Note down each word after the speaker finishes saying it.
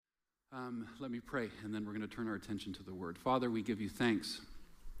Let me pray, and then we're going to turn our attention to the Word. Father, we give you thanks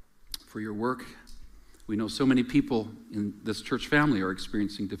for your work. We know so many people in this church family are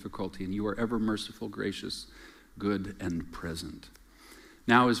experiencing difficulty, and you are ever merciful, gracious, good, and present.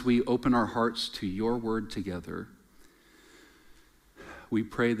 Now, as we open our hearts to your Word together, we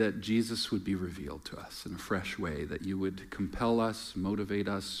pray that Jesus would be revealed to us in a fresh way, that you would compel us, motivate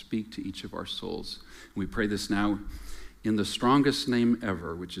us, speak to each of our souls. And we pray this now in the strongest name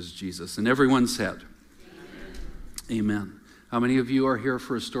ever, which is Jesus. And everyone said, Amen. Amen. How many of you are here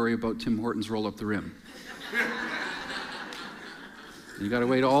for a story about Tim Hortons Roll Up the Rim? You got to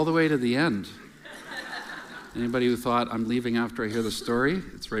wait all the way to the end. Anybody who thought, I'm leaving after I hear the story?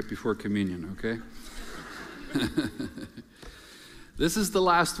 It's right before communion, okay? This is the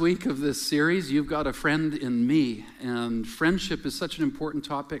last week of this series. You've got a friend in me, and friendship is such an important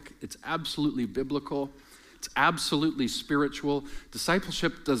topic. It's absolutely biblical. It's absolutely spiritual.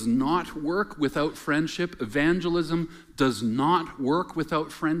 Discipleship does not work without friendship. Evangelism does not work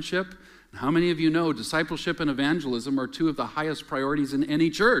without friendship. And how many of you know discipleship and evangelism are two of the highest priorities in any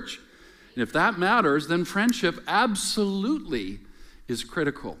church? And if that matters, then friendship absolutely is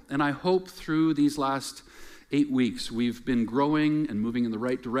critical. And I hope through these last 8 weeks, we've been growing and moving in the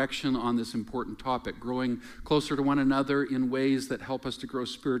right direction on this important topic, growing closer to one another in ways that help us to grow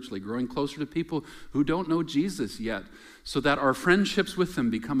spiritually, growing closer to people who don't know Jesus yet, so that our friendships with them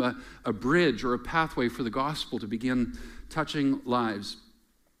become a bridge or a pathway for the gospel to begin touching lives.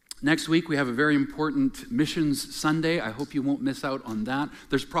 Next week, we have a very important Missions Sunday. I hope you won't miss out on that.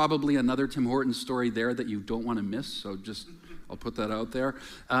 There's probably another Tim Hortons story there that you don't want to miss, so I'll put that out there.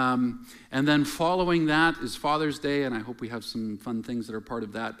 And then following that is Father's Day, and I hope we have some fun things that are part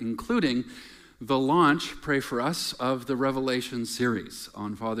of that, including the launch, pray for us, of the Revelation series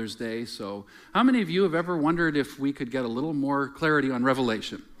on Father's Day. So how many of you have ever wondered if we could get a little more clarity on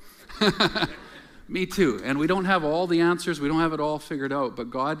Revelation? Me too. And we don't have all the answers. We don't have it all figured out, but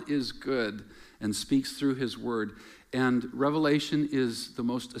God is good and speaks through his word. And Revelation is the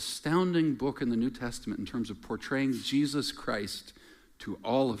most astounding book in the New Testament in terms of portraying Jesus Christ to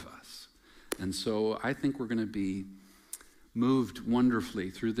all of us. And so I think we're going to be moved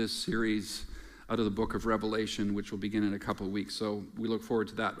wonderfully through this series out of the book of Revelation, which will begin in a couple of weeks. So we look forward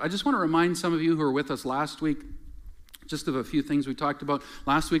to that. I just want to remind some of you who were with us last week just of a few things we talked about.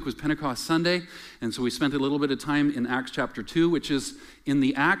 Last week was Pentecost Sunday, and so we spent a little bit of time in Acts chapter 2, which is, in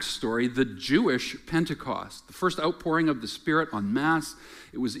the Acts story, the Jewish Pentecost, the first outpouring of the Spirit en masse.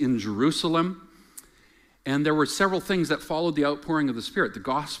 It was in Jerusalem, and there were several things that followed the outpouring of the Spirit. The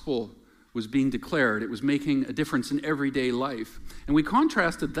gospel was being declared. It was making a difference in everyday life. And we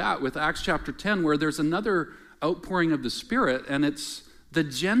contrasted that with Acts chapter 10, where there's another outpouring of the Spirit, and it's the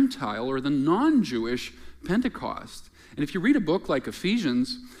Gentile or the non-Jewish Pentecost. And if you read a book like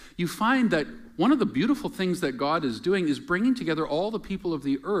Ephesians, you find that one of the beautiful things that God is doing is bringing together all the people of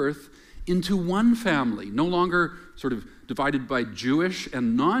the earth into one family, no longer sort of divided by Jewish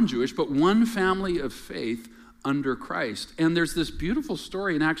and non-Jewish, but one family of faith under Christ. And there's this beautiful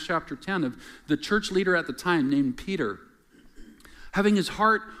story in Acts chapter 10 of the church leader at the time named Peter having his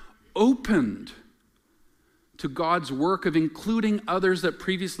heart opened to God's work of including others that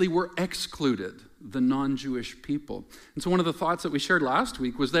previously were excluded, the non-Jewish people. And so one of the thoughts that we shared last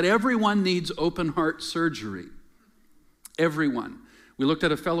week was that everyone needs open heart surgery. Everyone. We looked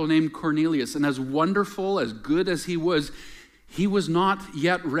at a fellow named Cornelius, and as wonderful, as good as he was not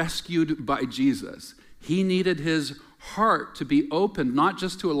yet rescued by Jesus. He needed his heart to be opened, not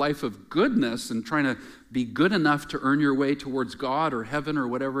just to a life of goodness and trying to be good enough to earn your way towards God or heaven or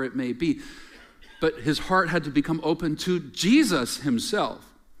whatever it may be, but his heart had to become open to Jesus himself.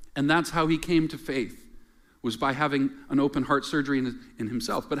 And that's how he came to faith, was by having an open heart surgery in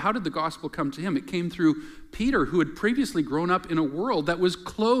himself. But how did the gospel come to him? It came through Peter, who had previously grown up in a world that was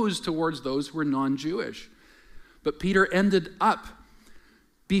closed towards those who were non-Jewish. But Peter ended up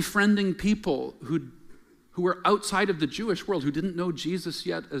befriending people who were outside of the Jewish world, who didn't know Jesus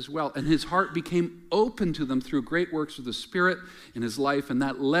yet as well. And his heart became open to them through great works of the Spirit in his life. And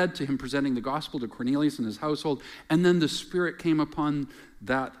that led to him presenting the gospel to Cornelius and his household. And then the Spirit came upon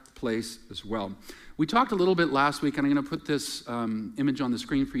that place as well. We talked a little bit last week, and I'm going to put this image on the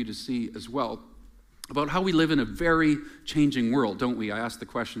screen for you to see as well, about how we live in a very changing world, don't we? I asked the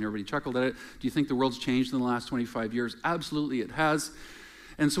question, everybody chuckled at it. Do you think the world's changed in the last 25 years? Absolutely, it has.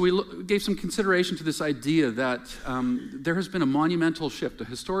 And so we gave some consideration to this idea that there has been a monumental shift, a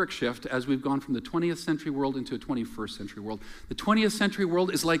historic shift, as we've gone from the 20th century world into a 21st century world. The 20th century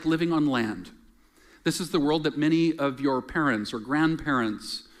world is like living on land. This is the world that many of your parents or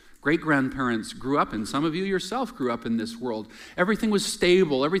grandparents great-grandparents grew up in. Some of you yourself grew up in this world. Everything was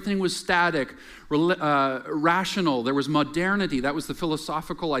stable. Everything was static, rational. There was modernity. That was the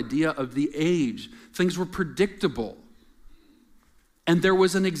philosophical idea of the age. Things were predictable. And there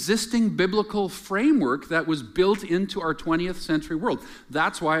was an existing biblical framework that was built into our 20th century world.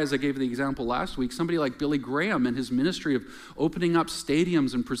 That's why, as I gave the example last week, somebody like Billy Graham and his ministry of opening up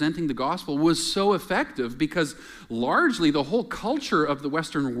stadiums and presenting the gospel was so effective, because largely the whole culture of the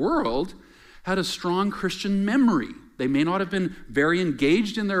Western world had a strong Christian memory. They may not have been very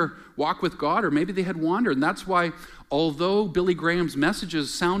engaged in their walk with God, or maybe they had wandered. And that's why, although Billy Graham's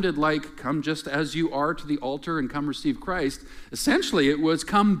messages sounded like, come just as you are to the altar and come receive Christ, essentially it was,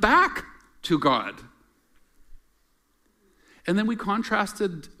 come back to God. And then we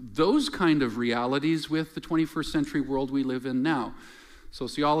contrasted those kind of realities with the 21st century world we live in now.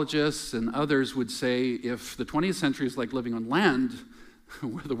 Sociologists and others would say, if the 20th century is like living on land,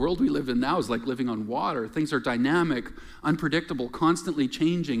 the world we live in now is like living on water. Things are dynamic, unpredictable, constantly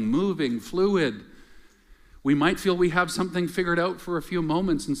changing, moving, fluid. We might feel we have something figured out for a few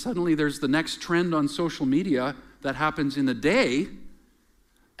moments, and suddenly there's the next trend on social media that happens in a day,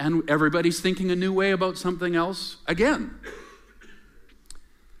 and everybody's thinking a new way about something else again.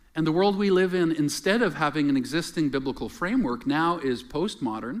 And the world we live in, instead of having an existing biblical framework, now is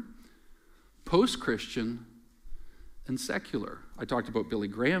postmodern, post-Christian, and secular. I talked about Billy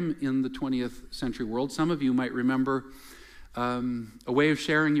Graham in the 20th century world. Some of you might remember a way of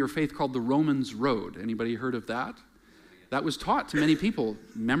sharing your faith called the Romans Road. Anybody heard of that? That was taught to many people.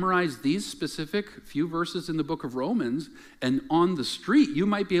 Memorize these specific few verses in the book of Romans, and on the street you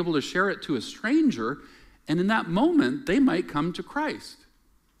might be able to share it to a stranger, and in that moment they might come to Christ.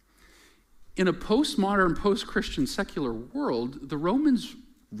 In a postmodern, post-Christian, secular world, the Romans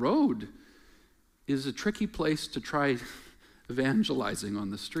Road is a tricky place to try evangelizing on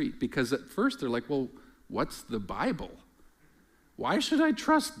the street, because at first they're like, well, what's the Bible? Why should I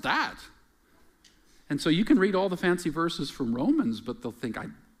trust that? And so you can read all the fancy verses from Romans, but they'll think,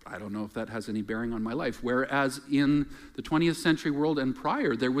 I don't know if that has any bearing on my life. Whereas in the 20th century world and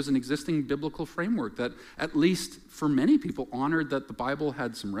prior, there was an existing biblical framework that, at least for many people, honored that the Bible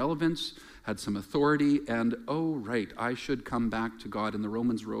had some relevance, had some authority, and, oh, right, I should come back to God, and the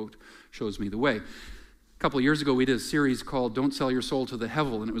Romans Road shows me the way. A couple of years ago, we did a series called Don't Sell Your Soul to the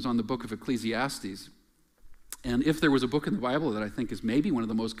Devil, and it was on the book of Ecclesiastes. And if there was a book in the Bible that I think is maybe one of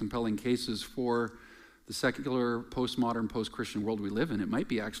the most compelling cases for the secular, postmodern, post-Christian world we live in, it might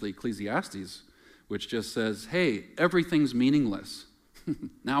be actually Ecclesiastes, which just says, hey, everything's meaningless.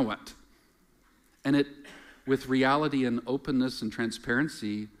 Now what? And it, with reality and openness and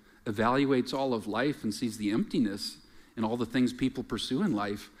transparency, evaluates all of life and sees the emptiness in all the things people pursue in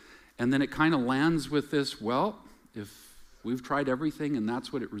life. And then it kind of lands with this, well, if we've tried everything and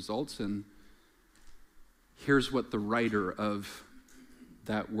that's what it results in, here's what the writer of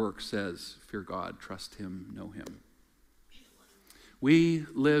that work says: fear God, trust him, know him. We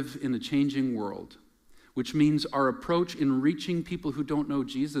live in a changing world, which means our approach in reaching people who don't know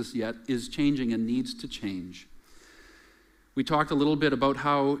Jesus yet is changing and needs to change. We talked a little bit about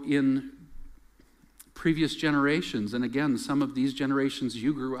how in previous generations, and again, some of these generations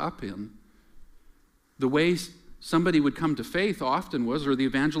you grew up in, the way somebody would come to faith often was, or the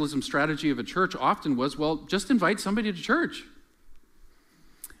evangelism strategy of a church often was, well, just invite somebody to church.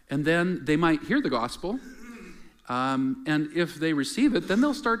 And then they might hear the gospel, and if they receive it, then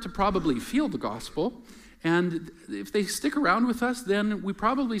they'll start to probably feel the gospel. And if they stick around with us, then we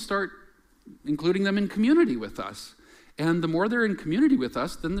probably start including them in community with us. And the more they're in community with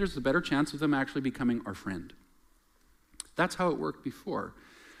us, then there's a better chance of them actually becoming our friend. That's how it worked before.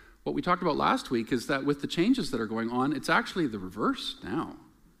 What we talked about last week is that with the changes that are going on, it's actually the reverse now.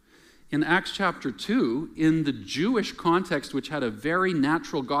 In Acts chapter 2, in the Jewish context, which had a very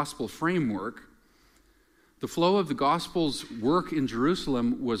natural gospel framework, the flow of the gospel's work in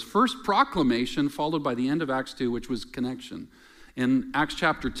Jerusalem was first proclamation, followed by the end of Acts 2, which was connection. In Acts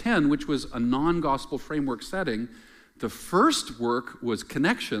chapter 10, which was a non-gospel framework setting, the first work was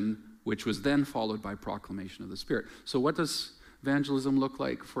connection, which was then followed by proclamation of the Spirit. So what does evangelism look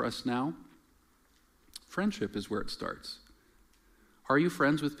like for us now? Friendship is where it starts. Are you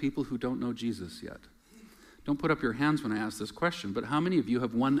friends with people who don't know Jesus yet? Don't put up your hands when I ask this question, but how many of you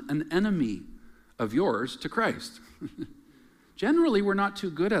have won an enemy of yours to Christ? Generally, we're not too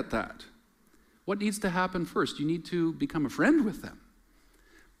good at that. What needs to happen first? You need to become a friend with them.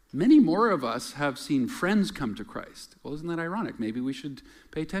 Many more of us have seen friends come to Christ. Well, isn't that ironic? Maybe we should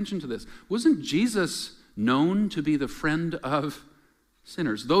pay attention to this. Wasn't Jesus known to be the friend of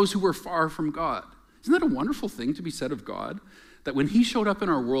sinners, those who were far from God? Isn't that a wonderful thing to be said of God? That when he showed up in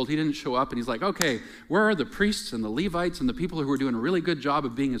our world, he didn't show up and he's like, okay, where are the priests and the Levites and the people who are doing a really good job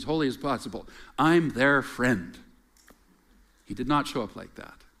of being as holy as possible? I'm their friend. He did not show up like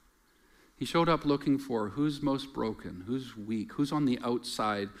that. He showed up looking for who's most broken, who's weak, who's on the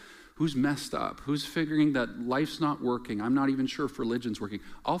outside, who's messed up, who's figuring that life's not working. I'm not even sure if religion's working.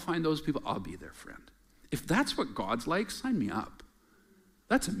 I'll find those people. I'll be their friend. If that's what God's like, sign me up.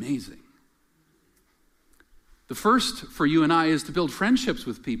 That's amazing. The first for you and I is to build friendships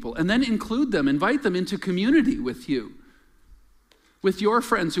with people and then include them, invite them into community with you, with your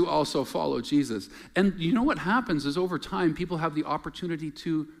friends who also follow Jesus. And you know what happens is over time, people have the opportunity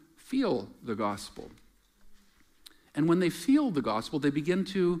to feel the gospel. And when they feel the gospel, they begin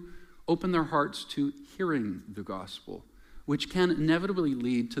to open their hearts to hearing the gospel, which can inevitably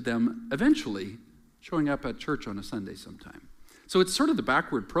lead to them eventually showing up at church on a Sunday sometime. So it's sort of the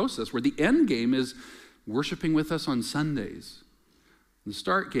backward process where the end game is worshiping with us on Sundays. The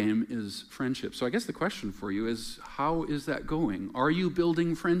start game is friendship. So I guess the question for you is, how is that going? Are you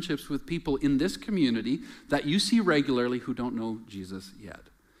building friendships with people in this community that you see regularly who don't know Jesus yet?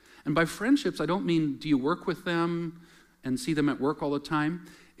 And by friendships, I don't mean do you work with them and see them at work all the time?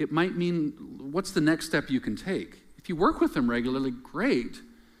 It might mean what's the next step you can take? If you work with them regularly, great,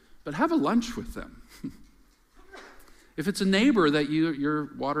 but have a lunch with them. If it's a neighbor that you're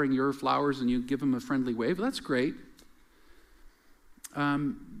watering your flowers and you give them a friendly wave, that's great.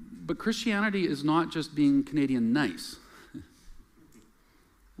 But Christianity is not just being Canadian nice.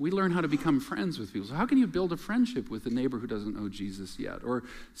 We learn how to become friends with people. So how can you build a friendship with a neighbor who doesn't know Jesus yet? Or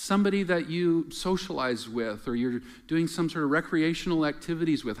somebody that you socialize with, or you're doing some sort of recreational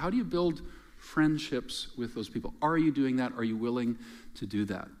activities with? How do you build friendships with those people? Are you doing that? Are you willing to do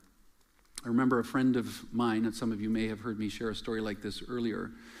that? I remember a friend of mine, and some of you may have heard me share a story like this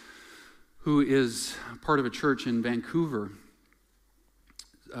earlier, who is part of a church in Vancouver,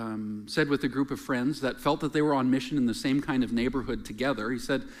 said with a group of friends that felt that they were on mission in the same kind of neighborhood together. He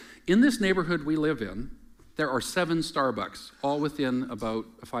said, in this neighborhood we live in, there are 7 Starbucks, all within about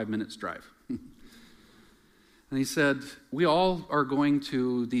a 5-minute drive. And he said, we all are going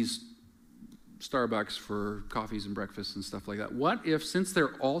to these Starbucks for coffees and breakfasts and stuff like that. What if, since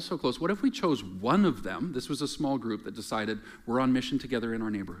they're all so close, what if we chose one of them? This was a small group that decided we're on mission together in our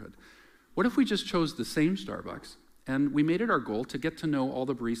neighborhood. What if we just chose the same Starbucks and we made it our goal to get to know all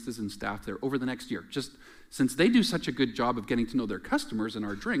the baristas and staff there over the next year? Just since they do such a good job of getting to know their customers and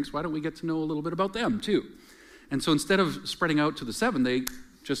our drinks, why don't we get to know a little bit about them too? And so instead of spreading out to the 7, they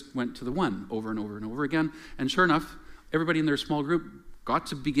just went to the 1 over and over and over again. And sure enough, everybody in their small group got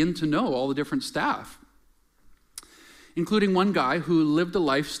to begin to know all the different staff, including one guy who lived a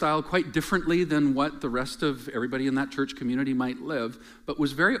lifestyle quite differently than what the rest of everybody in that church community might live, but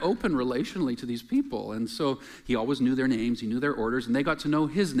was very open relationally to these people. And so he always knew their names, he knew their orders, and they got to know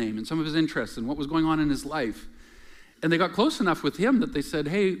his name and some of his interests and what was going on in his life. And they got close enough with him that they said,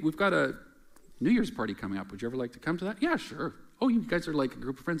 hey, we've got a New Year's party coming up. Would you ever like to come to that? Yeah, sure. Oh, you guys are like a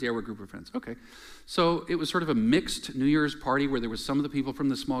group of friends? Yeah, we're a group of friends. Okay. So it was sort of a mixed New Year's party where there was some of the people from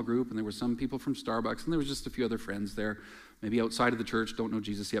the small group and there were some people from Starbucks and there was just a few other friends there, maybe outside of the church, don't know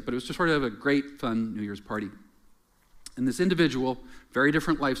Jesus yet, but it was just sort of a great, fun New Year's party. And this individual, very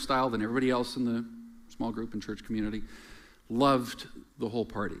different lifestyle than everybody else in the small group and church community, loved the whole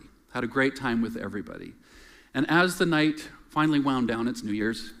party, had a great time with everybody. And as the night finally wound down, it's New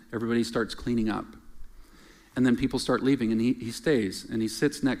Year's, everybody starts cleaning up. And then people start leaving, and he stays, and he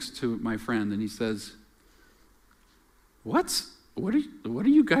sits next to my friend, and he says, What are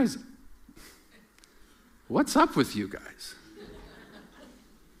you guys, what's up with you guys?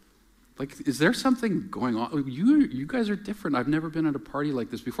 Like, is there something going on? You guys are different. I've never been at a party like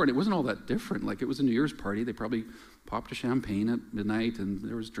this before, and it wasn't all that different. Like, it was a New Year's party. They probably popped a champagne at midnight, and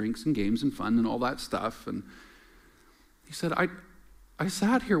there was drinks and games and fun and all that stuff. And he said, I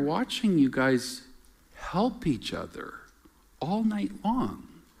sat here watching you guys help each other all night long.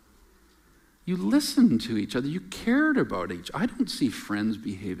 You listened to each other. You cared about each other. I don't see friends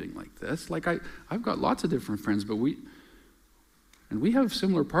behaving like this. Like, I've got lots of different friends, but we have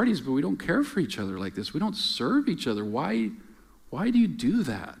similar parties, but we don't care for each other like this. We don't serve each other. Why do you do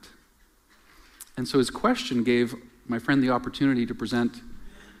that? And so his question gave my friend the opportunity to present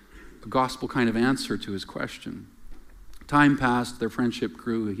a gospel kind of answer to his question. Time passed, their friendship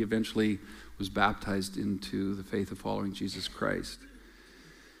grew. He eventually was baptized into the faith of following Jesus Christ.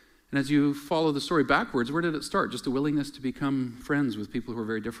 And as you follow the story backwards, where did it start? Just a willingness to become friends with people who are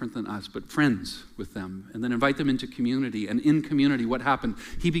very different than us, but friends with them, and then invite them into community. And in community, what happened?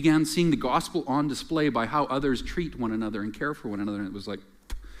 He began seeing the gospel on display by how others treat one another and care for one another. And it was like,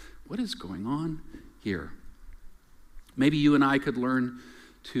 what is going on here? Maybe you and I could learn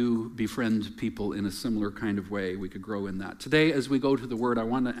to befriend people in a similar kind of way. We could grow in that. Today, as we go to the Word, I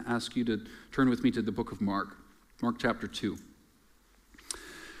want to ask you to turn with me to the book of Mark. Mark chapter 2.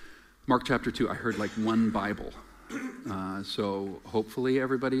 Mark chapter 2. I heard like one Bible. So hopefully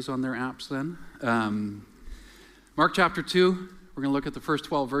everybody's on their apps then. Mark chapter 2. We're going to look at the first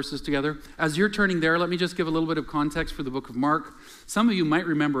 12 verses together. As you're turning there, let me just give a little bit of context for the book of Mark. Some of you might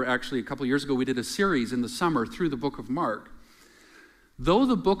remember, actually, a couple years ago, we did a series in the summer through the book of Mark. Though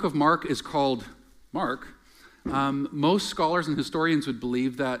the book of Mark is called Mark, most scholars and historians would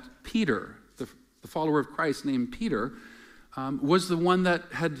believe that Peter, the follower of Christ named Peter, was the one that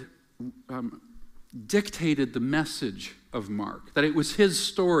had dictated the message of Mark, that it was his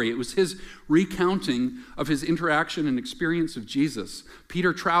story, it was his recounting of his interaction and experience of Jesus.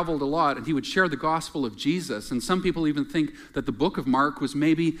 Peter traveled a lot and he would share the gospel of Jesus, and some people even think that the book of Mark was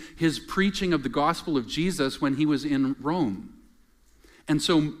maybe his preaching of the gospel of Jesus when he was in Rome. And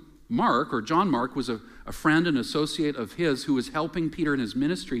so Mark, or John Mark, was a friend and associate of his who was helping Peter in his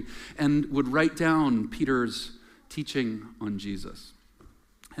ministry and would write down Peter's teaching on Jesus.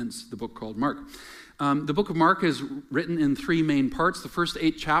 Hence the book called Mark. The book of Mark is written in three main parts. The first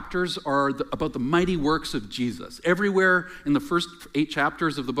 8 chapters are about the mighty works of Jesus. Everywhere in the first 8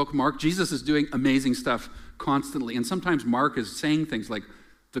 chapters of the book of Mark, Jesus is doing amazing stuff constantly. And sometimes Mark is saying things like,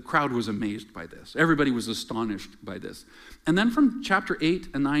 the crowd was amazed by this. Everybody was astonished by this. And then from chapter 8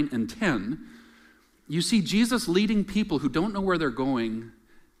 and 9 and 10, you see Jesus leading people who don't know where they're going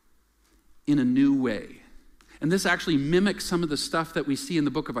in a new way. And this actually mimics some of the stuff that we see in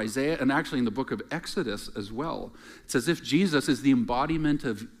the book of Isaiah and actually in the book of Exodus as well. It's as if Jesus is the embodiment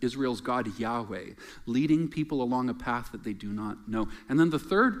of Israel's God Yahweh, leading people along a path that they do not know. And then the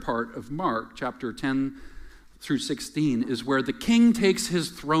third part of Mark, chapter 10 through 16, is where the king takes his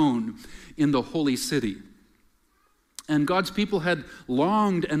throne in the holy city. And God's people had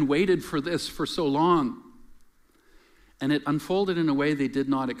longed and waited for this for so long. And it unfolded in a way they did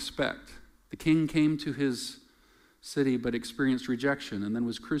not expect. The king came to his city but experienced rejection and then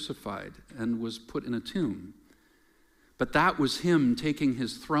was crucified and was put in a tomb. But that was him taking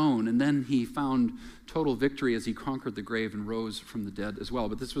his throne, and then he found total victory as he conquered the grave and rose from the dead as well.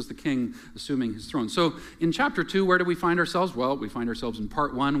 But this was the king assuming his throne. So in chapter 2, where do we find ourselves? Well, we find ourselves in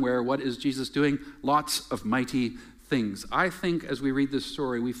part 1, where what is Jesus doing? Lots of mighty things. I think as we read this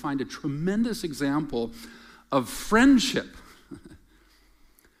story, we find a tremendous example of friendship.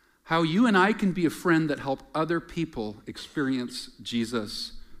 How you and I can be a friend that help other people experience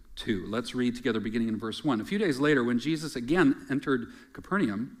Jesus too. Let's read together beginning in verse 1. A few days later, when Jesus again entered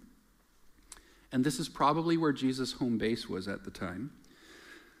Capernaum, and this is probably where Jesus' home base was at the time,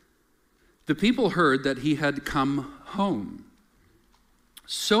 the people heard that he had come home.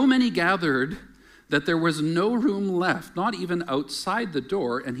 So many gathered that there was no room left, not even outside the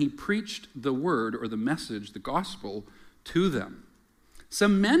door, and he preached the word or the message, the gospel, to them.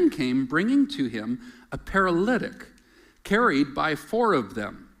 Some men came bringing to him a paralytic, carried by 4 of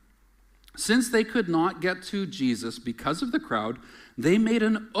them. Since they could not get to Jesus because of the crowd, they made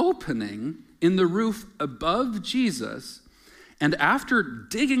an opening in the roof above Jesus, and after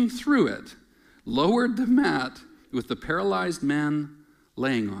digging through it, lowered the mat with the paralyzed man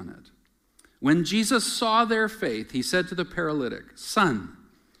laying on it. When Jesus saw their faith, he said to the paralytic, "Son,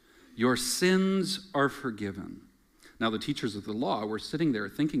 your sins are forgiven." Now the teachers of the law were sitting there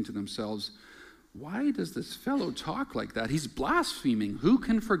thinking to themselves, "Why does this fellow talk like that? He's blaspheming. Who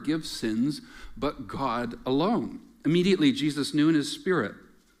can forgive sins but God alone?" Immediately Jesus knew in his spirit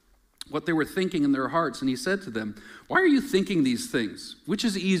what they were thinking in their hearts, and he said to them, "Why are you thinking these things? Which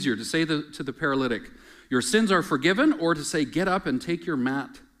is easier, to say to the paralytic, 'Your sins are forgiven,' or to say, 'Get up and take your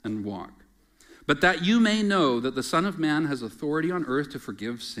mat and walk'? But that you may know that the Son of Man has authority on earth to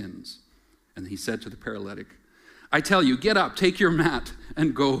forgive sins." And he said to the paralytic, "I tell you, get up, take your mat,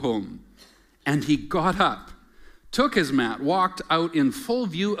 and go home." And he got up, took his mat, walked out in full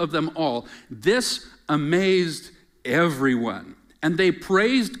view of them all. This amazed everyone. And they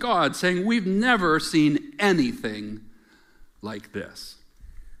praised God, saying, "We've never seen anything like this."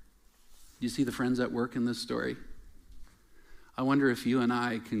 You see the friends at work in this story? I wonder if you and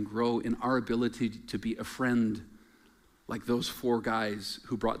I can grow in our ability to be a friend like those 4 guys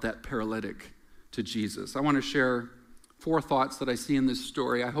who brought that paralytic to Jesus. I want to share 4 thoughts that I see in this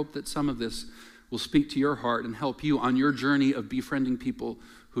story. I hope that some of this will speak to your heart and help you on your journey of befriending people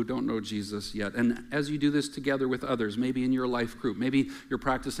who don't know Jesus yet. And as you do this together with others, maybe in your life group, maybe you're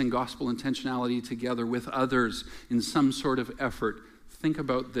practicing gospel intentionality together with others in some sort of effort, think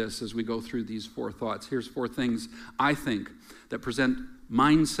about this as we go through these 4 thoughts. Here's 4 things I think that present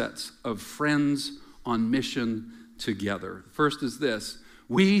mindsets of friends on mission together. First is this: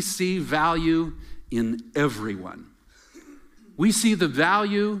 we see value in everyone. We see the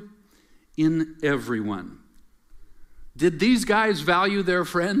value in everyone. Did these guys value their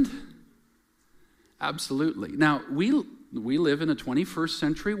friend? Absolutely. Now, we live in a 21st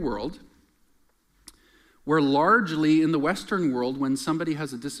century world where largely in the Western world, when somebody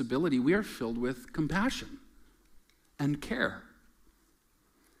has a disability, we are filled with compassion and care.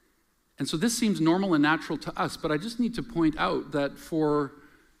 And so this seems normal and natural to us, but I just need to point out that for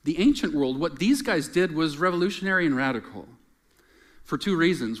the ancient world, what these guys did was revolutionary and radical for two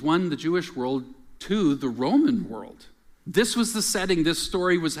reasons. One, the Jewish world. Two, the Roman world. This was the setting this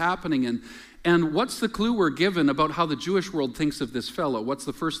story was happening in. And what's the clue we're given about how the Jewish world thinks of this fellow? What's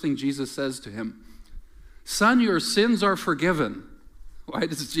the first thing Jesus says to him? Son, your sins are forgiven. Why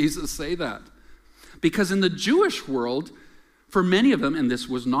does Jesus say that? Because in the Jewish world, for many of them, and this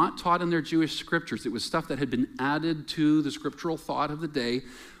was not taught in their Jewish scriptures, it was stuff that had been added to the scriptural thought of the day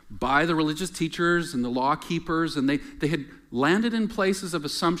by the religious teachers and the law keepers, and they had landed in places of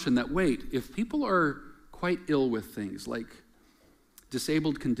assumption that, wait, if people are quite ill with things like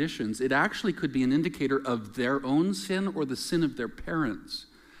disabled conditions, it actually could be an indicator of their own sin or the sin of their parents.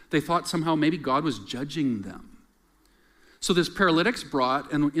 They thought somehow maybe God was judging them. So this paralytic's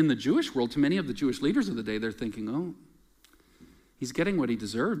brought, and in the Jewish world, to many of the Jewish leaders of the day, they're thinking, oh, he's getting what he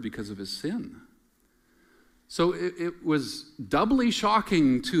deserved because of his sin. So it was doubly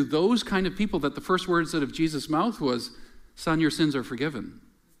shocking to those kind of people that the first words out of Jesus' mouth was, son, your sins are forgiven.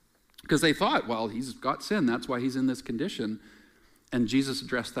 Because they thought, well, he's got sin, that's why he's in this condition. And Jesus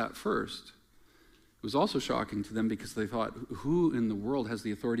addressed that first. It was also shocking to them because they thought, who in the world has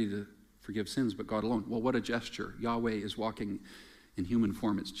the authority to forgive sins but God alone? Well, what a gesture. Yahweh is walking in human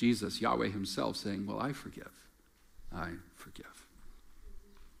form. It's Jesus, Yahweh himself, saying, well, I forgive. I forgive.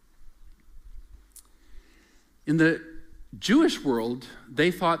 In the Jewish world,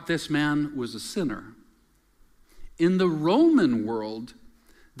 they thought this man was a sinner. In the Roman world,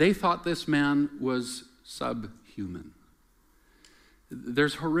 they thought this man was subhuman.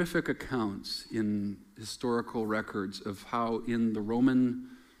 There's horrific accounts in historical records of how in the Roman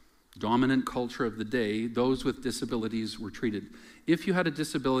dominant culture of the day, those with disabilities were treated. If you had a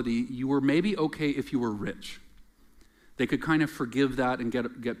disability, you were maybe okay if you were rich. They could kind of forgive that and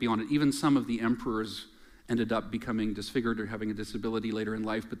get beyond it. Even some of the emperors ended up becoming disfigured or having a disability later in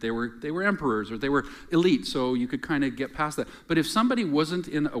life, but they were emperors or they were elite, so you could kind of get past that. But if somebody wasn't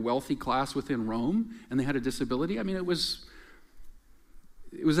in a wealthy class within Rome and they had a disability, I mean, it was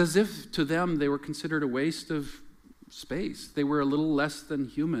as if to them they were considered a waste of space. They were a little less than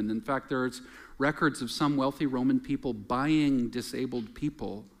human. In fact, there's records of some wealthy Roman people buying disabled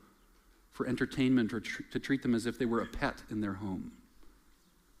people for entertainment or to treat them as if they were a pet in their home.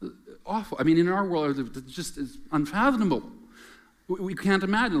 Awful. I mean, in our world, it just is unfathomable. We can't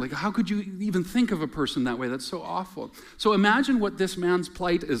imagine. Like, how could you even think of a person that way? That's so awful. So imagine what this man's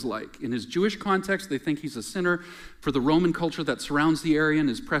plight is like. In his Jewish context, they think he's a sinner. For the Roman culture that surrounds the area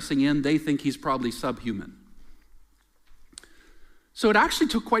and is pressing in, they think he's probably subhuman. So it actually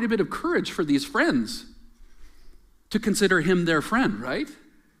took quite a bit of courage for these friends to consider him their friend, right?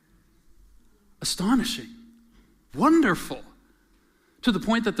 Astonishing. Wonderful. To the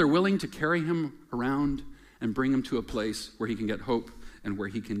point that they're willing to carry him around and bring him to a place where he can get hope and where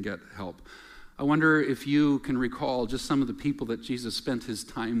he can get help. I wonder if you can recall just some of the people that Jesus spent his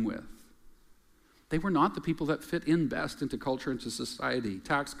time with. They were not the people that fit in best into culture, into society.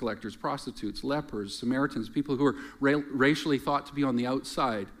 Tax collectors, prostitutes, lepers, Samaritans, people who were racially thought to be on the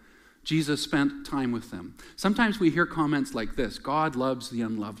outside. Jesus spent time with them. Sometimes we hear comments like this: God loves the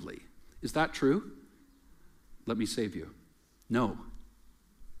unlovely. Is that true? Let me save you. No,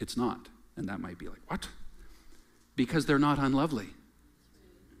 it's not. And that might be like, what? Because they're not unlovely.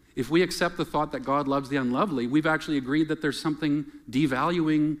 If we accept the thought that God loves the unlovely, we've actually agreed that there's something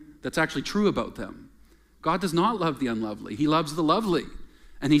devaluing that's actually true about them. God does not love the unlovely. He loves the lovely.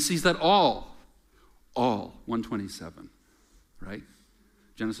 And he sees that all, 127, right?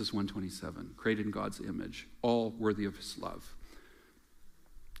 Genesis 1:27, created in God's image, all worthy of his love.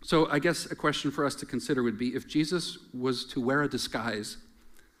 So I guess a question for us to consider would be, if Jesus was to wear a disguise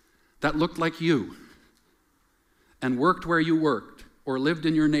that looked like you and worked where you worked, or lived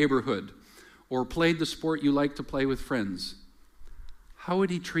in your neighborhood, or played the sport you like to play with friends, how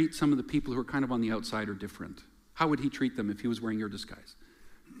would he treat some of the people who are kind of on the outside or different? How would he treat them if he was wearing your disguise?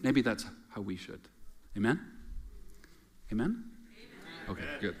 Maybe that's how we should. Amen? Amen? Okay,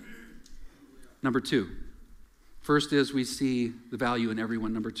 good. Number 2. First is we see the value in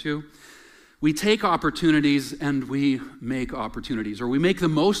everyone. Number 2, we take opportunities and we make opportunities, or we make the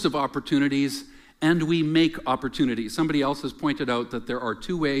most of opportunities and we make opportunities. Somebody else has pointed out that there are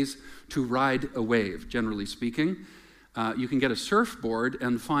 2 ways to ride a wave, generally speaking. You can get a surfboard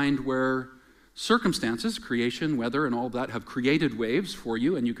and find where circumstances, creation, weather, and all that have created waves for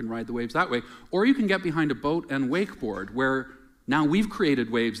you, and you can ride the waves that way. Or you can get behind a boat and wakeboard, where now we've created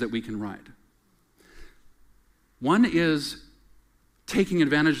waves that we can ride. One is taking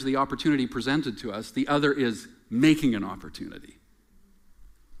advantage of the opportunity presented to us. The other is making an opportunity.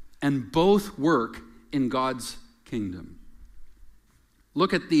 And both work in God's kingdom.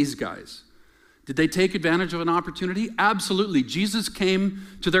 Look at these guys. Did they take advantage of an opportunity? Absolutely. Jesus came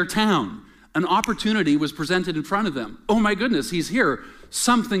to their town. An opportunity was presented in front of them. Oh my goodness, he's here.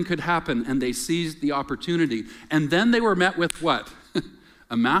 Something could happen, and they seized the opportunity. And then they were met with what?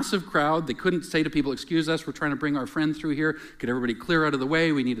 A massive crowd. They couldn't say to people, excuse us, we're trying to bring our friend through here. Get everybody clear out of the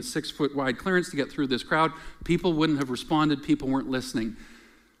way. We need a 6-foot wide clearance to get through this crowd. People wouldn't have responded. People weren't listening.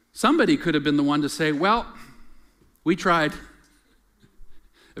 Somebody could have been the one to say, well, we tried.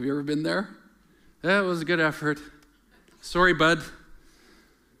 Have you ever been there? That was a good effort. Sorry, bud.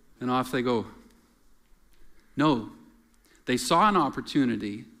 And off they go. No. They saw an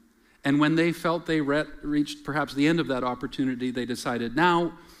opportunity, and when they felt they reached perhaps the end of that opportunity, they decided,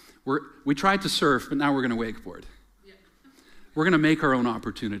 now, we tried to surf, but now we're going to wakeboard. Yeah. We're going to make our own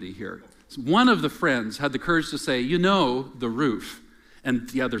opportunity here. So one of the friends had the courage to say, the roof. And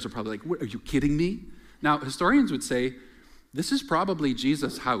the others are probably like, what, are you kidding me? Now, historians would say, this is probably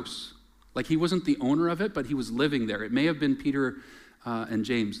Jesus' house. Like, he wasn't the owner of it, but he was living there. It may have been Peter and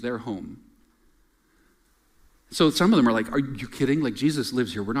James, their home. So some of them are like, are you kidding? Like, Jesus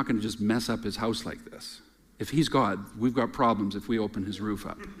lives here. We're not going to just mess up his house like this. If he's God, we've got problems if we open his roof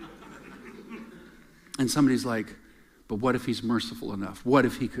up. And somebody's like, but what if he's merciful enough? What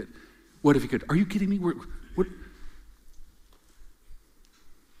if he could? What if he could? Are you kidding me? What?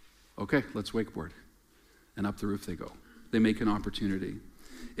 Okay, let's wakeboard. And up the roof they go. They make an opportunity.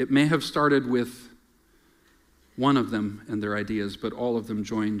 It may have started with one of them and their ideas, but all of them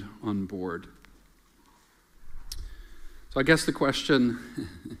joined on board. So I guess the question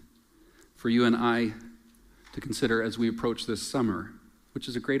for you and I to consider as we approach this summer, which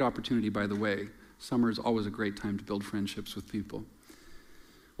is a great opportunity, by the way. Summer is always a great time to build friendships with people.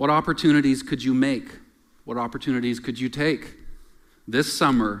 What opportunities could you make? What opportunities could you take this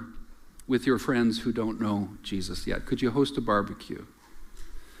summer with your friends who don't know Jesus yet? Could you host a barbecue?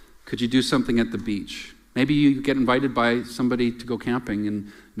 Could you do something at the beach? Maybe you get invited by somebody to go camping,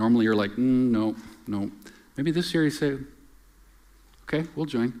 and normally you're like, no. Maybe this year you say, okay, we'll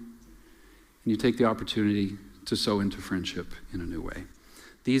join. And you take the opportunity to sow into friendship in a new way.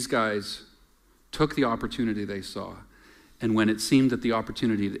 These guys took the opportunity they saw, and when it seemed that the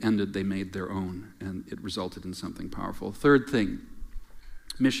opportunity had ended, they made their own, and it resulted in something powerful. Third thing,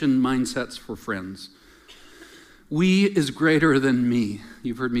 mission mindsets for friends. We is greater than me.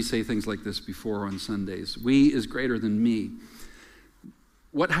 You've heard me say things like this before on Sundays. We is greater than me.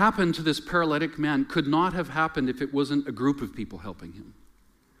 What happened to this paralytic man could not have happened if it wasn't a group of people helping him.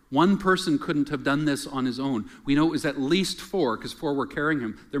 One person couldn't have done this on his own. We know it was at least 4, because 4 were carrying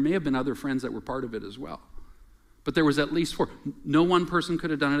him. There may have been other friends that were part of it as well. But there was at least 4. No one person could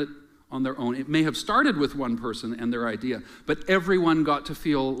have done it on their own. It may have started with one person and their idea, but everyone got to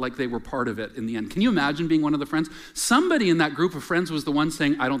feel like they were part of it in the end. Can you imagine being one of the friends? Somebody in that group of friends was the one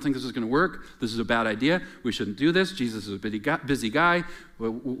saying, I don't think this is going to work. This is a bad idea. We shouldn't do this. Jesus is a busy guy.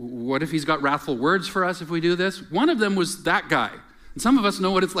 What if he's got wrathful words for us if we do this? One of them was that guy. And some of us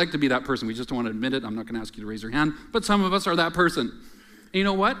know what it's like to be that person. We just don't want to admit it. I'm not going to ask you to raise your hand, but some of us are that person. And you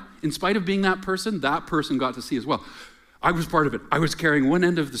know what? In spite of being that person got to see as well. I was part of it. I was carrying one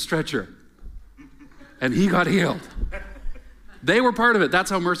end of the stretcher, and he got healed. They were part of it. That's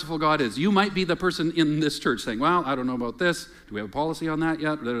how merciful God is. You might be the person in this church saying, well, I don't know about this. Do we have a policy on that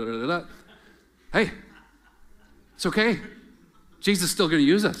yet? Hey, it's okay. Jesus is still going to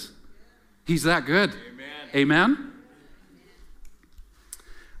use us. He's that good. Amen?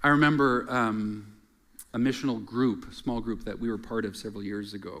 I remember a missional group, a small group that we were part of several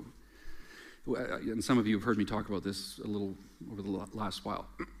years ago. And some of you have heard me talk about this a little over the last while.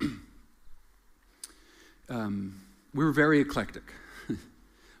 We were very eclectic. There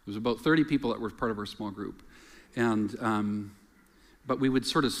was about 30 people that were part of our small group. But we would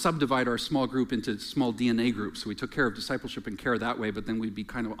sort of subdivide our small group into small DNA groups. So we took care of discipleship and care that way, but then we'd be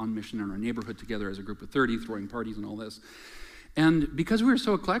kind of on mission in our neighborhood together as a group of 30, throwing parties and all this. And because we were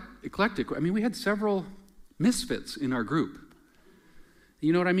so eclectic, I mean, we had several misfits in our group.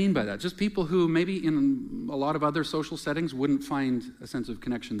 You know what I mean by that? Just people who maybe in a lot of other social settings wouldn't find a sense of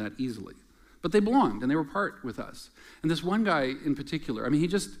connection that easily. But they belonged, and they were part with us. And this one guy in particular, I mean, he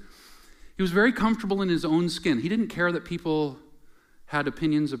He was very comfortable in his own skin. He didn't care that people had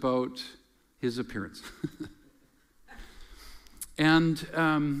opinions about his appearance. And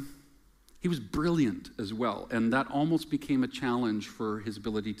he was brilliant as well, and that almost became a challenge for his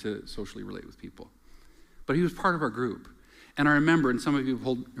ability to socially relate with people. But he was part of our group. And I remember, and some of you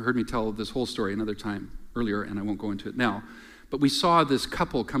have heard me tell this whole story another time earlier, and I won't go into it now, but we saw this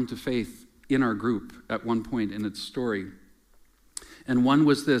couple come to faith in our group at one point in its story. And one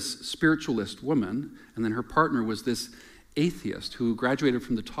was this spiritualist woman, and then her partner was this atheist who graduated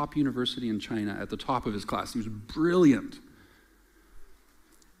from the top university in China at the top of his class. He was brilliant.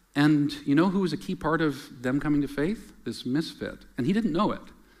 And you know who was a key part of them coming to faith? This misfit. And he didn't know it,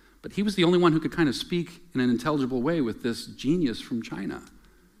 but he was the only one who could kind of speak in an intelligible way with this genius from China.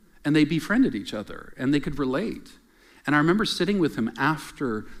 And they befriended each other, and they could relate. And I remember sitting with him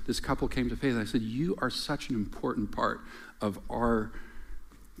after this couple came to faith. I said, you are such an important part of our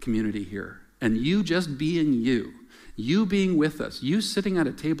community here. And you just being you being with us, you sitting at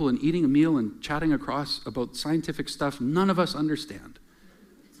a table and eating a meal and chatting across about scientific stuff none of us understand,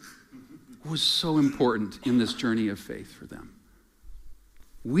 was so important in this journey of faith for them.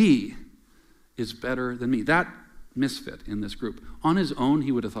 We is better than me. That misfit in this group, on his own,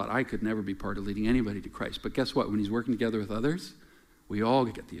 he would have thought, I could never be part of leading anybody to Christ. But guess what? When he's working together with others, we all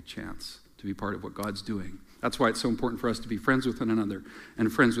get the chance to be part of what God's doing. That's why it's so important for us to be friends with one another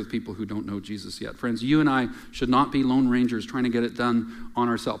and friends with people who don't know Jesus yet. Friends, you and I should not be lone rangers trying to get it done on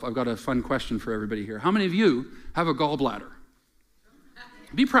ourselves. I've got a fun question for everybody here. How many of you have a gallbladder?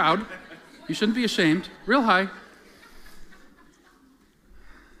 Be proud. You shouldn't be ashamed. Real high.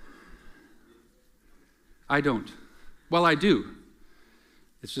 I don't. Well, I do.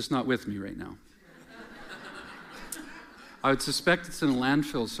 It's just not with me right now. I would suspect it's in a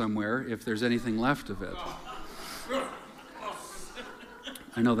landfill somewhere if there's anything left of it.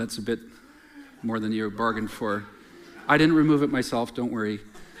 I know that's a bit more than you bargained for. I didn't remove it myself, don't worry.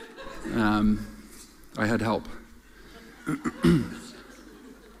 I had help.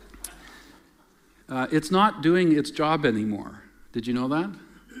 It's not doing its job anymore. Did you know that?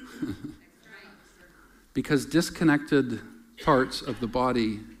 Because disconnected parts of the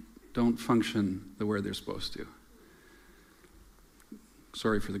body don't function the way they're supposed to.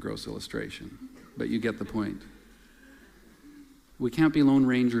 Sorry for the gross illustration, but you get the point. We can't be lone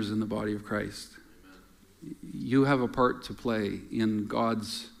rangers in the body of Christ. You have a part to play in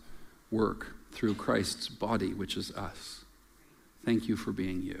God's work through Christ's body, which is us. Thank you for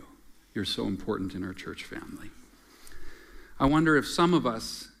being you. You're so important in our church family. I wonder if some of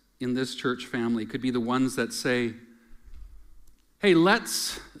us in this church family could be the ones that say, hey,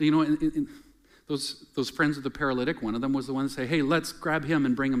 let's, those friends of the paralytic, one of them was the one to say, hey, let's grab him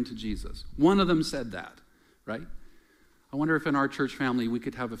and bring him to Jesus. One of them said that, right? I wonder if in our church family we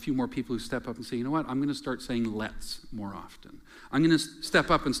could have a few more people who step up and say, you know what, I'm going to start saying let's more often. I'm going to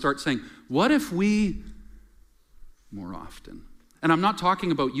step up and start saying, what if we more often? And I'm not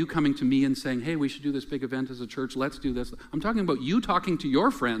talking about you coming to me and saying, hey, we should do this big event as a church, let's do this. I'm talking about you talking to your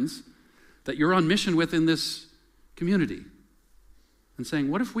friends that you're on mission with in this community and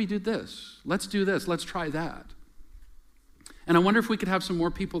saying, what if we did this? Let's do this, let's try that. And I wonder if we could have some more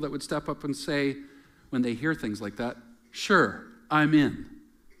people that would step up and say, when they hear things like that, sure, I'm in.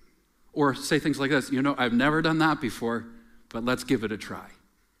 Or say things like this, I've never done that before, but let's give it a try.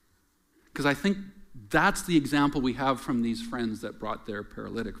 Because I think that's the example we have from these friends that brought their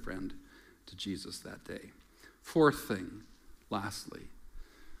paralytic friend to Jesus that day. Fourth thing, lastly,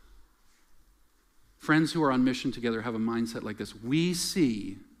 friends who are on mission together have a mindset like this. We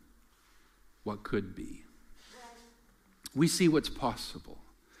see what could be. We see what's possible.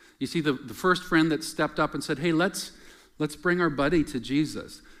 You see, the first friend that stepped up and said, hey, let's bring our buddy to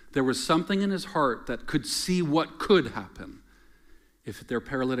Jesus. There was something in his heart that could see what could happen if their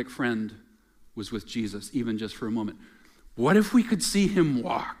paralytic friend was with Jesus, even just for a moment. What if we could see him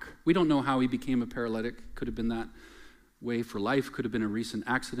walk? We don't know how he became a paralytic. Could have been that way for life. Could have been a recent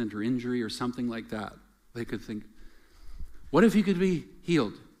accident or injury or something like that. They could think, what if he could be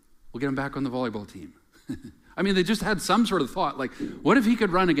healed? We'll get him back on the volleyball team. I mean, they just had some sort of thought, like, what if he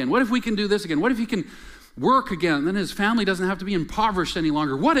could run again? What if we can do this again? What if he can work again? Then his family doesn't have to be impoverished any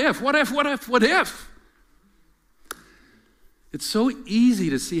longer. What if? It's so easy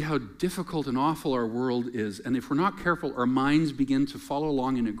to see how difficult and awful our world is. And if we're not careful, our minds begin to follow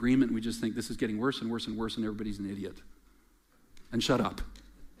along in agreement. We just think this is getting worse and worse and worse and everybody's an idiot. And shut up.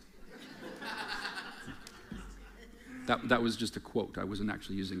 That was just a quote. I wasn't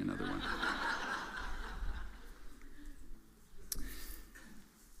actually using another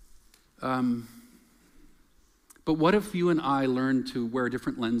one. But what if you and I learned to wear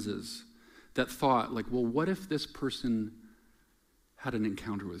different lenses that thought, like, well, what if this person had an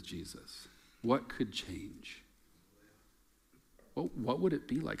encounter with Jesus? What could change? Well, what would it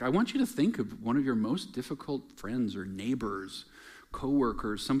be like? I want you to think of one of your most difficult friends or neighbors,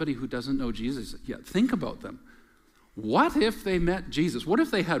 coworkers, somebody who doesn't know Jesus yet. Think about them. What if they met Jesus? What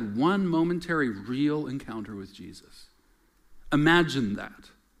if they had one momentary, real encounter with Jesus? Imagine that.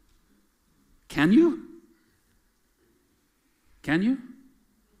 Can you? Can you?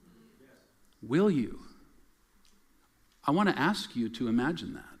 Will you? I want to ask you to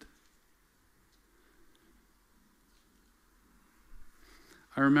imagine that.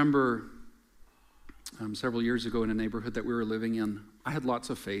 I remember several years ago in a neighborhood that we were living in, I had lots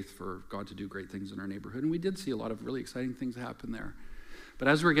of faith for God to do great things in our neighborhood, and we did see a lot of really exciting things happen there. But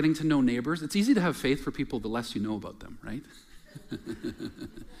as we're getting to know neighbors, it's easy to have faith for people the less you know about them, right?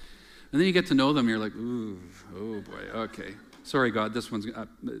 And then you get to know them, you're like, ooh, oh boy, okay. Sorry, God, this one's,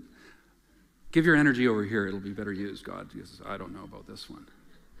 give your energy over here, it'll be better used, God, because I don't know about this one.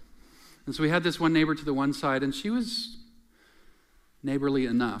 And so we had this one neighbor to the one side, and she was neighborly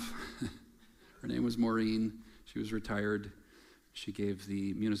enough. Her name was Maureen. She was retired. She gave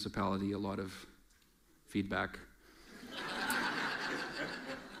the municipality a lot of feedback.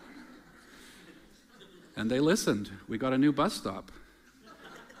 And they listened. We got a new bus stop.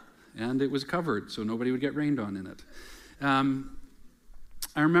 And it was covered, so nobody would get rained on in it.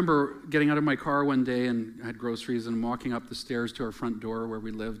 I remember getting out of my car one day, and I had groceries, and I'm walking up the stairs to our front door where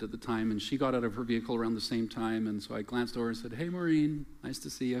we lived at the time, and she got out of her vehicle around the same time, and so I glanced over and said, "Hey, Maureen, nice to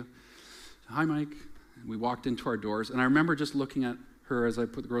see you." "Hi, Mike." And we walked into our doors, and I remember just looking at her as I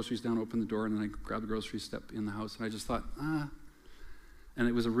put the groceries down, opened the door, and then I grabbed the groceries, stepped in the house, and I just thought, And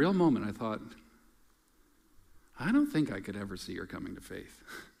it was a real moment. I thought, I don't think I could ever see her coming to faith.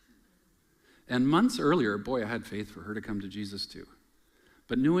 And months earlier, boy, I had faith for her to come to Jesus too.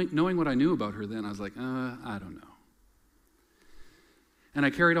 But knowing what I knew about her then, I was like, I don't know. And I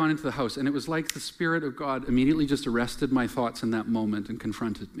carried on into the house, and it was like the Spirit of God immediately just arrested my thoughts in that moment and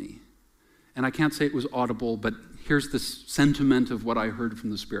confronted me. And I can't say it was audible, but here's the sentiment of what I heard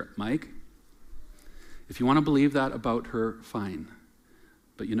from the Spirit. Mike, if you want to believe that about her, fine.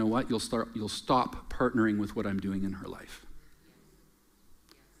 But you know what? You'll stop partnering with what I'm doing in her life.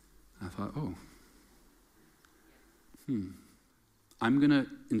 I thought, I'm going to,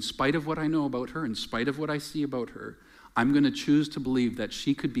 in spite of what I know about her, in spite of what I see about her, I'm going to choose to believe that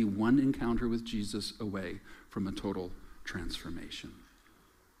she could be one encounter with Jesus away from a total transformation.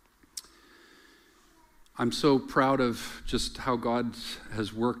 I'm so proud of just how God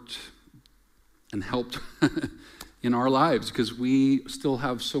has worked and helped in our lives, because we still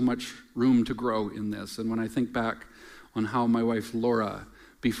have so much room to grow in this. And when I think back on how my wife Laura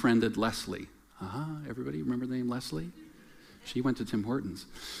befriended Leslie. Everybody remember the name Leslie? She went to Tim Hortons.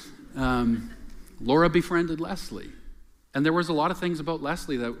 Laura befriended Leslie. And there was a lot of things about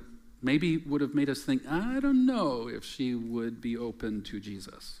Leslie that maybe would have made us think, I don't know if she would be open to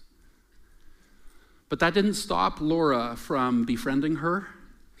Jesus. But that didn't stop Laura from befriending her,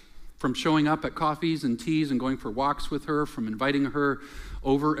 from showing up at coffees and teas and going for walks with her, from inviting her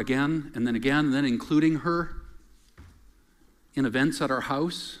over again, and then including her in events at our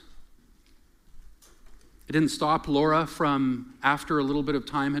house. It didn't stop Laura from, after a little bit of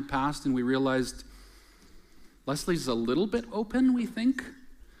time had passed and we realized Leslie's a little bit open, we think.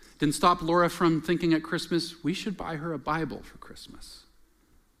 Didn't stop Laura from thinking at Christmas, we should buy her a Bible for Christmas.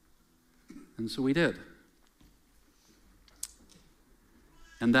 And so we did.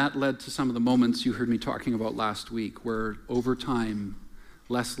 And that led to some of the moments you heard me talking about last week, where over time,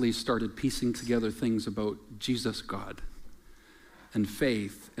 Leslie started piecing together things about Jesus God and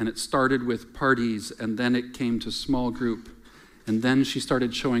faith. And it started with parties, and then it came to small group. And then she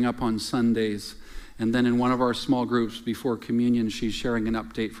started showing up on Sundays. And then in one of our small groups before communion, she's sharing an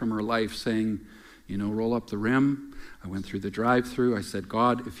update from her life saying, roll up the rim. I went through the drive-thru. I said,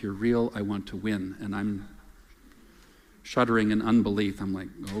 God, if you're real, I want to win. And I'm shuddering in unbelief. I'm like,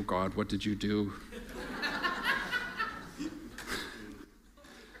 oh God, what did you do?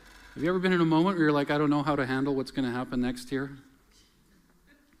 Have you ever been in a moment where you're like, I don't know how to handle what's going to happen next year?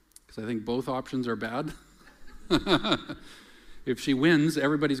 Because I think both options are bad. If she wins,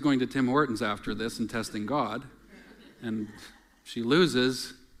 everybody's going to Tim Hortons after this and testing God. And if she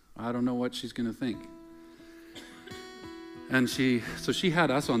loses, I don't know what she's going to think. And she had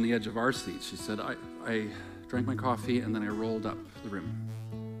us on the edge of our seats. She said, I drank my coffee and then I rolled up the rim.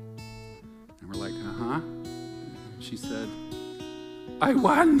 And we're like, She said, I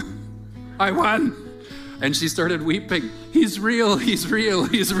won. And she started weeping. He's real, he's real,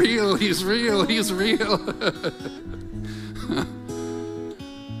 he's real, he's real, he's real.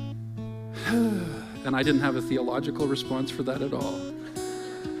 And I didn't have a theological response for that at all.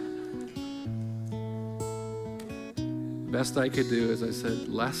 The best I could do is I said,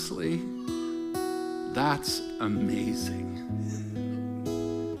 Leslie, that's amazing.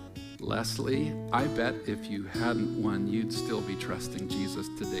 Leslie, I bet if you hadn't won, you'd still be trusting Jesus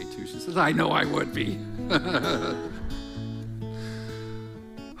today too. She says, I know I would be.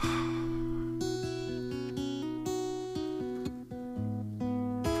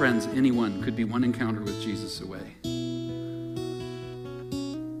 Friends, anyone could be one encounter with Jesus away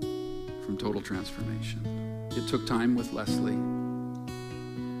from total transformation. It took time with Leslie.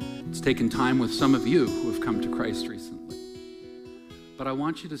 It's taken time with some of you who have come to Christ recently. But I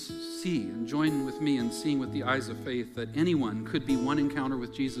want you to see and join with me in seeing with the eyes of faith that anyone could be one encounter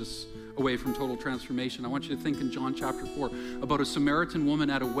with Jesus away from total transformation. I want you to think in John chapter 4 about a Samaritan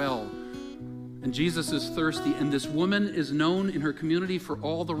woman at a well. And Jesus is thirsty, and this woman is known in her community for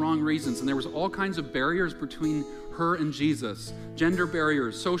all the wrong reasons. And there was all kinds of barriers between her and Jesus. Gender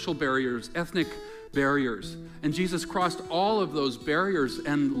barriers, social barriers, ethnic barriers. And Jesus crossed all of those barriers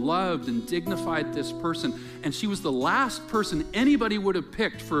and loved and dignified this person. And she was the last person anybody would have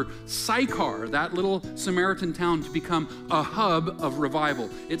picked for Sychar, that little Samaritan town, to become a hub of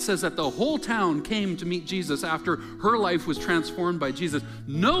revival. It says that the whole town came to meet Jesus after her life was transformed by Jesus.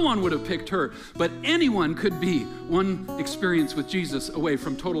 No one would have picked her, but anyone could be one experience with Jesus away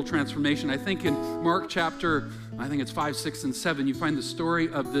from total transformation. I think in Mark chapter, it's 5, 6, and 7, you find the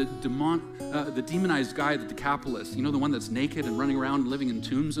story of the demonized guy, the Decapolis, the one that's naked and running around living in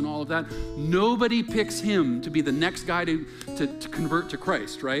tombs and all of that. Nobody picks him to be the next guy to convert to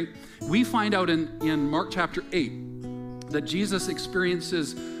Christ, right? We find out in Mark chapter 8 that Jesus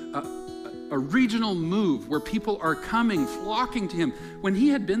experiences a regional move where people are coming, flocking to him. When he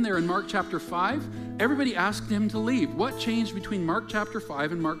had been there in Mark chapter 5, everybody asked him to leave. What changed between Mark chapter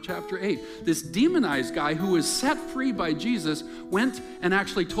 5 and Mark chapter 8? This demonized guy who was set free by Jesus went and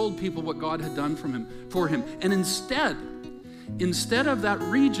actually told people what God had done for him. And instead of that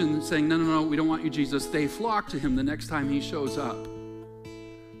region saying, no, we don't want you, Jesus, they flocked to him the next time he shows up.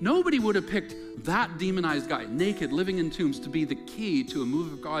 Nobody would have picked that demonized guy, naked, living in tombs, to be the key to a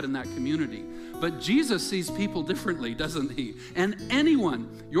move of God in that community. But Jesus sees people differently, doesn't he? And anyone,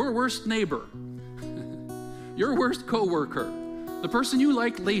 your worst neighbor, your worst coworker, the person you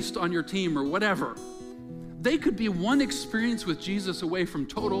like least on your team or whatever, they could be one experience with Jesus away from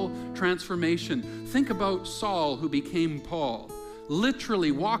total transformation. Think about Saul, who became Paul.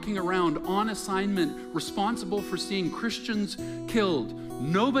 Literally walking around on assignment, responsible for seeing Christians killed.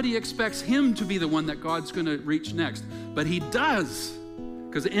 Nobody expects him to be the one that God's going to reach next, but he does,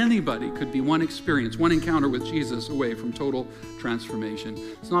 because anybody could be one experience, one encounter with Jesus away from total transformation.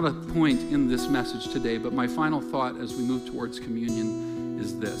 It's not a point in this message today, but my final thought as we move towards communion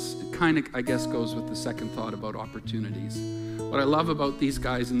is this. It kind of, I guess, goes with the second thought about opportunities. What I love about these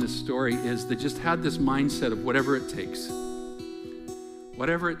guys in this story is they just had this mindset of whatever it takes.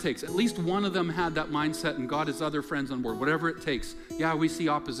 Whatever it takes. At least one of them had that mindset and got his other friends on board. Whatever it takes. Yeah, we see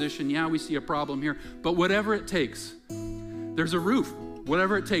opposition. Yeah, we see a problem here. But whatever it takes. There's a roof.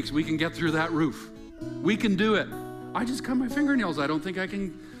 Whatever it takes, we can get through that roof. We can do it. I just cut my fingernails. I don't think I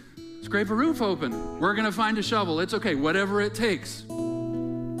can scrape a roof open. We're going to find a shovel. It's okay. Whatever it takes.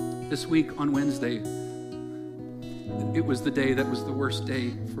 This week on Wednesday, it was the day that was the worst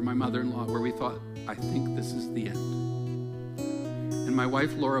day for my mother-in-law, where we thought, I think this is the end. And my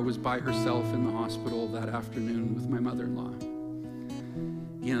wife, Laura, was by herself in the hospital that afternoon with my mother-in-law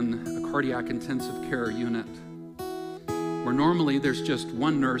in a cardiac intensive care unit, where normally there's just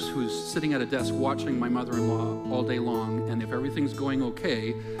one nurse who's sitting at a desk watching my mother-in-law all day long, and if everything's going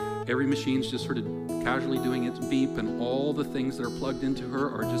okay, every machine's just sort of casually doing its beep, and all the things that are plugged into her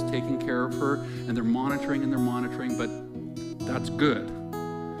are just taking care of her, and they're monitoring, but that's good.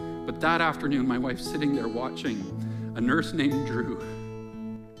 But that afternoon, my wife's sitting there watching a nurse named Drew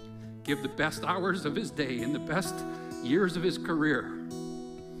give the best hours of his day and the best years of his career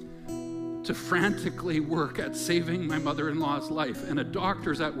to frantically work at saving my mother-in-law's life. And a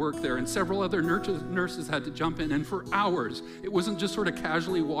doctor's at work there, and several other nurses had to jump in. And for hours, it wasn't just sort of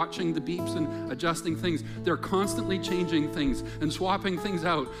casually watching the beeps and adjusting things. They're constantly changing things and swapping things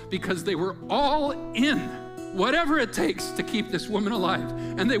out because they were all in. Whatever it takes to keep this woman alive.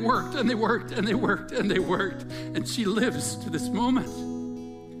 And they worked, and they worked, and they worked, and they worked. And she lives to this moment.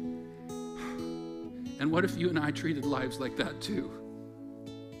 And what if you and I treated lives like that too?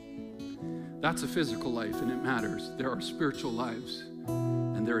 That's a physical life, and it matters. There are spiritual lives,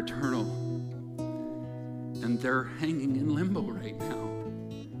 and they're eternal. And they're hanging in limbo right now.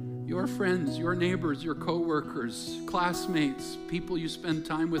 your friends, your neighbors, your coworkers, classmates, people you spend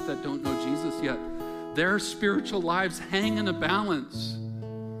time with that don't know Jesus yet, their spiritual lives hang in a balance.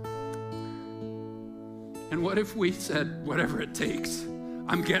 And what if we said, whatever it takes,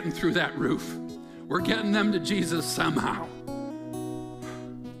 I'm getting through that roof. We're getting them to Jesus somehow.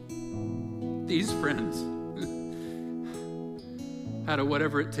 These friends had a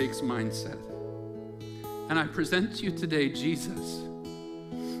whatever it takes mindset. And I present to you today Jesus,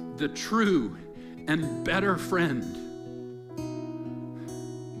 the true and better friend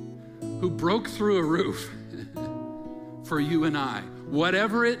who broke through a roof for you and I.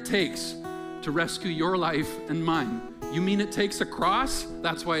 Whatever it takes to rescue your life and mine. You mean it takes a cross?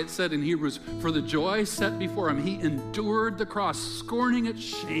 That's why it said in Hebrews, for the joy set before him, he endured the cross, scorning its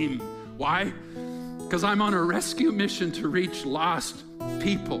shame. Why? Because I'm on a rescue mission to reach lost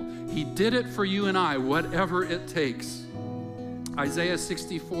people. He did it for you and I, whatever it takes. Isaiah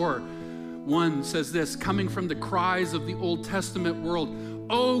 64:1 says this, coming from the cries of the Old Testament world,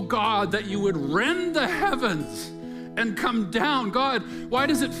 oh God, that you would rend the heavens and come down. God, why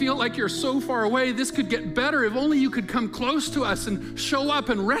does it feel like you're so far away? This could get better if only you could come close to us and show up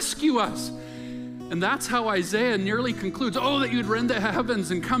and rescue us. And that's how Isaiah nearly concludes, oh, that you'd rend the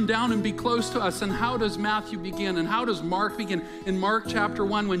heavens and come down and be close to us. And how does Matthew begin? And how does Mark begin? In Mark chapter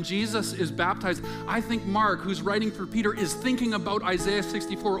 1, when Jesus is baptized, I think Mark, who's writing for Peter, is thinking about Isaiah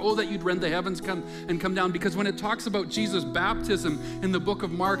 64, oh, that you'd rend the heavens come down. Because when it talks about Jesus' baptism in the book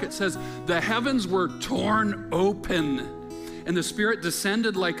of Mark, it says, the heavens were torn open. And the Spirit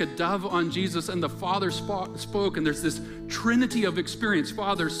descended like a dove on Jesus, and the Father spoke, and there's this trinity of experience,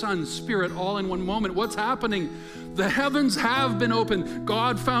 Father, Son, Spirit, all in one moment. What's happening? The heavens have been opened.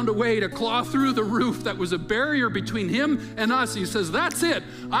 God found a way to claw through the roof that was a barrier between him and us. He says, that's it.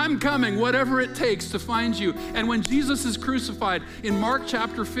 I'm coming, whatever it takes to find you. And when Jesus is crucified, in Mark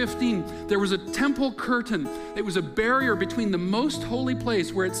chapter 15, there was a temple curtain. It was a barrier between the most holy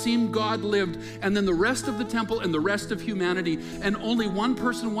place where it seemed God lived and then the rest of the temple and the rest of humanity. And only one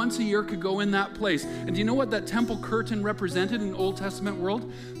person once a year could go in that place. And do you know what that temple curtain represented in the Old Testament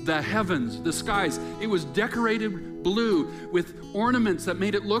world? The heavens, the skies. It was decorated blue with ornaments that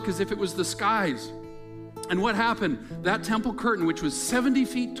made it look as if it was the skies. And what happened? That temple curtain, which was 70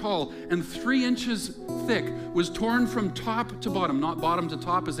 feet tall and 3 inches thick, was torn from top to bottom, not bottom to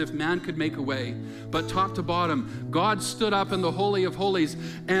top as if man could make a way, but top to bottom. God stood up in the Holy of Holies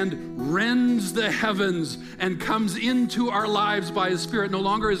and rends the heavens and comes into our lives by his Spirit. No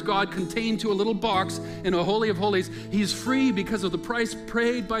longer is God contained to a little box in a Holy of Holies. He's free because of the price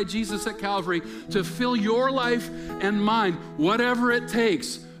paid by Jesus at Calvary to fill your life and mine, whatever it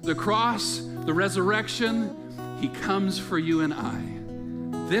takes. The cross, the resurrection, he comes for you and I.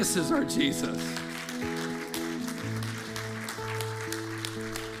 This is our Jesus.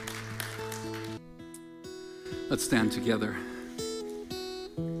 Let's stand together.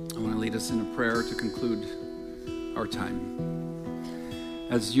 I want to lead us in a prayer to conclude our time.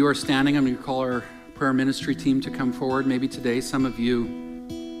 As you are standing, I'm going to call our prayer ministry team to come forward. Maybe today, some of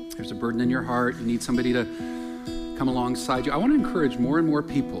you, there's a burden in your heart. You need somebody to come alongside you. I want to encourage more and more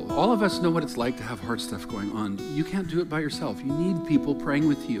people. All of us know what it's like to have heart stuff going on. You can't do it by yourself. You need people praying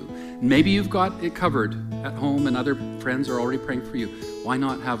with you. Maybe you've got it covered at home and other friends are already praying for you. Why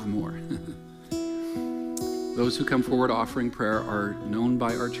not have more? Those who come forward offering prayer are known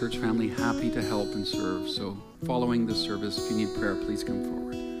by our church family, happy to help and serve. So following this service, if you need prayer, please come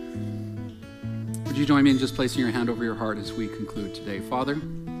forward. Would you join me in just placing your hand over your heart as we conclude today? Father,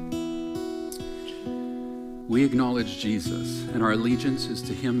 we acknowledge Jesus, and our allegiance is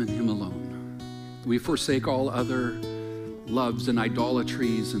to him and him alone. We forsake all other loves and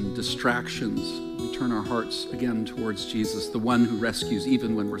idolatries and distractions. We turn our hearts again towards Jesus, the one who rescues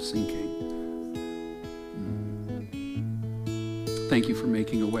even when we're sinking. Thank you for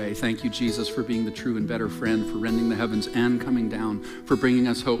making a way. Thank you, Jesus, for being the true and better friend, for rending the heavens and coming down, for bringing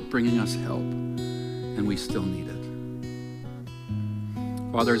us hope, bringing us help. And we still need it.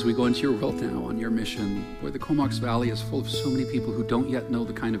 Father, as we go into your world now on your mission, where the Comox Valley is full of so many people who don't yet know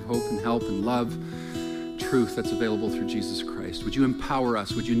the kind of hope and help and love, truth that's available through Jesus Christ, would you empower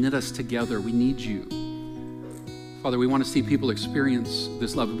us? Would you knit us together? We need you. Father, we want to see people experience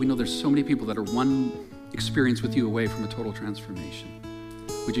this love. We know there's so many people that are one experience with you away from a total transformation.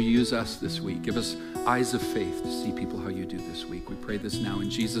 Would you use us this week? Give us eyes of faith to see people how you do this week. We pray this now in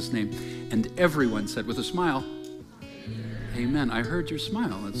Jesus' name. And everyone said with a smile, amen. I heard your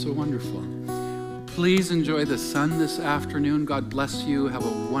smile. That's so wonderful. Please enjoy the sun this afternoon. God bless you. Have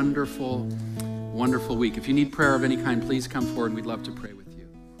a wonderful, wonderful week. If you need prayer of any kind, please come forward. We'd love to pray with you.